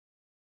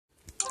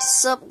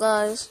What's up,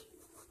 guys?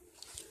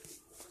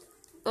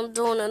 I'm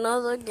doing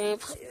another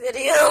gameplay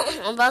video.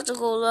 I'm about to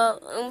go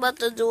up. I'm about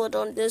to do it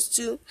on this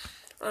too,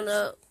 on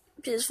the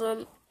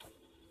PS4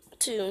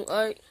 too.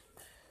 Alright,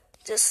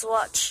 just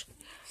watch.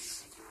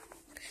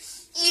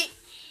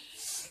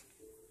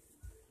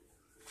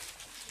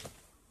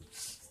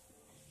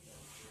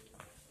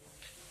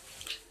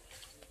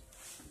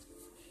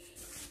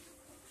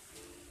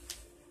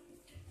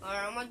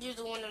 Alright, I'm gonna do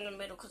the one in the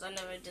middle because I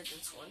never did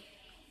this one.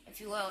 If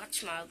you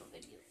watch my other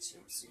videos,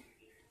 you'll see.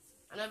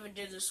 I never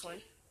did this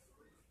one.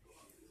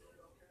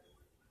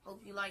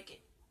 Hope you like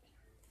it.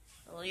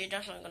 Well, you're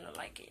definitely gonna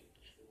like it.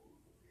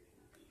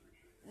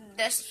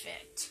 That's a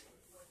fact.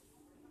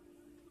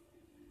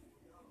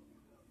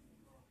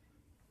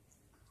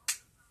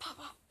 Pop,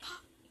 pop,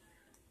 pop.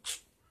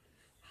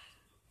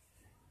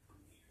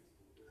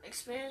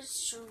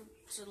 Experience true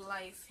to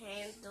life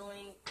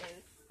handling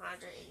in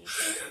 180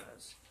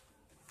 customers.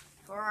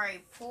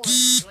 Ferrari,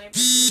 Porsche,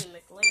 Lamborghini,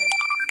 McLaren.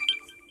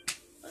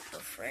 What the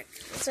frick?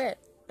 What's that?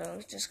 No,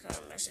 it's just got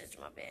a message.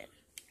 My bad.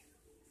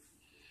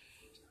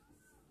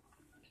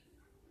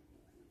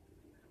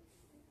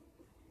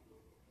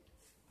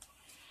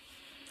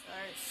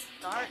 Alright,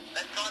 start.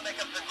 Let's try and make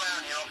up the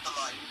ground here off the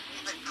line.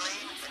 Keep it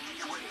clean and keep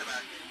your wits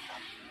about you.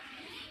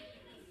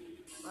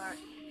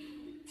 Alright.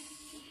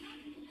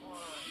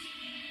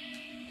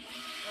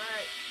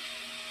 Alright.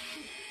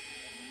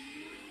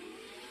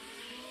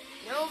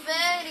 No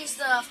vanity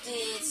stuff,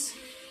 dudes.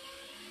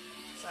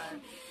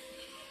 Sorry.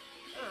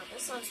 Oh,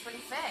 this one's pretty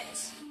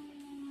fast.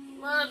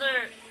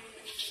 Mother.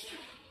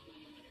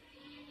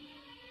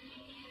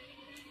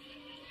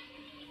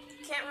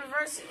 Can't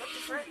reverse it. What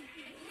the frick?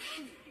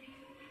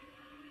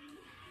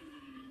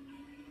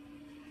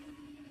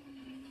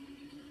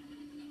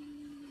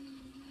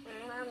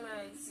 I'm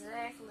not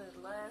exactly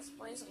the last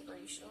place, I'm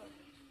pretty sure.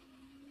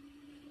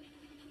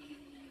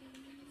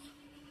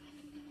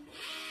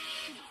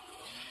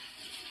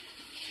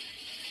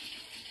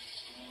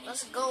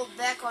 Let's go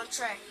back on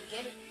track. You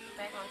get it?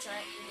 Back on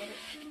track. You get it?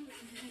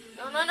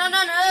 No, no, no,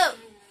 no, no!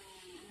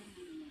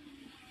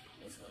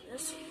 Let's go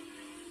this way.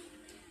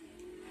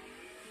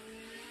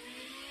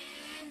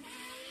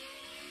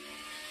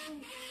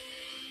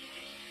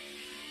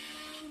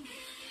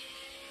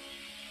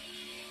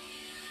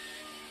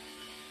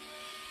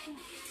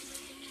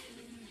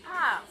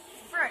 Ah,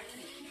 frick.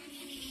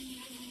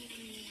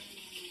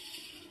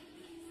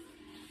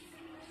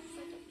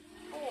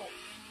 Oh.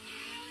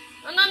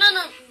 No, no, no,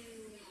 no.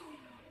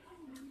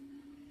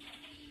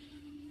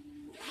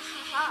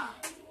 Ha.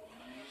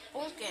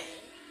 Okay.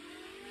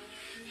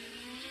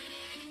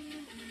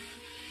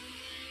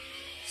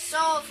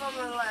 So from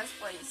the last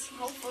place.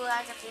 Hopefully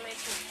I get to make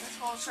this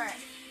whole track.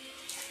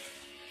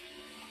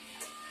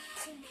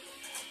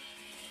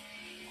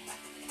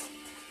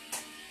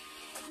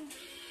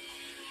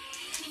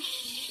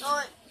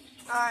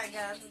 Alright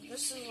guys,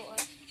 this is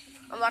what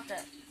I'm about to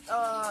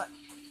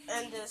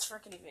end this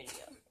freaking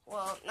video.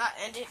 Well, not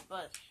end it,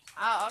 but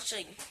I'll show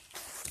you.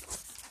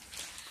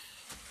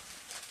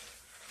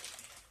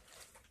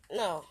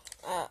 No,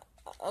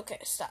 okay,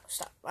 stop.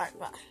 Alright,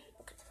 bye.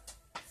 Okay.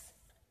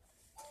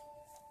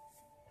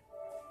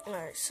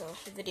 Alright, so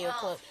video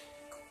clip.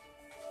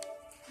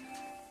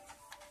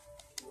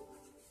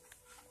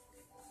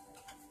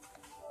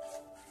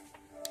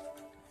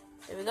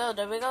 There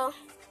we go.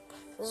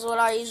 This is what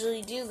I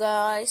usually do,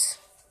 guys.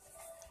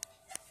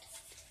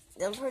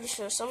 I'm pretty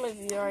sure some of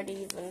you already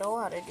even know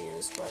how to do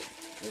this, but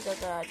you got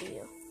the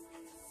idea.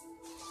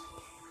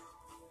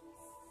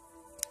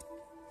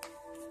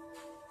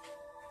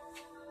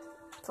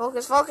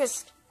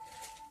 Focus.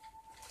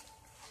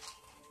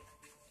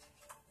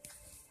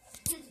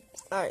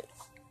 Alright,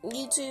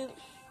 YouTube.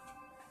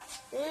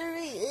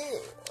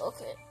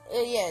 Okay.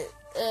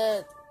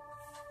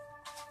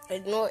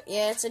 Ignore.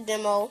 Yeah, it's a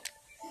demo,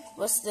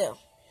 but still.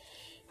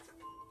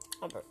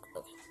 Okay.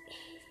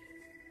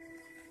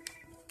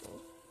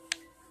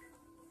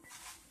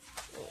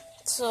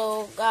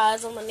 So,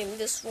 guys, I'm gonna name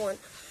this one.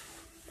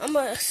 I'm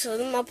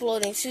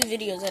uploading 2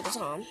 videos at a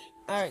time.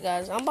 Alright,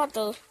 guys,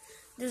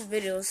 this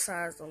video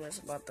size on is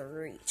about to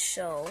reach,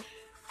 so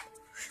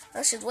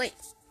let's just wait.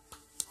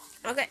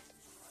 Okay.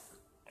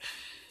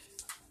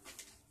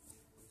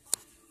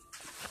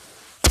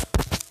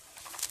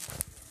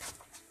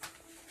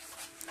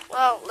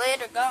 Well,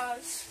 later,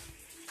 guys.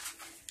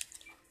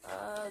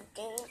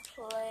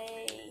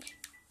 Gameplay.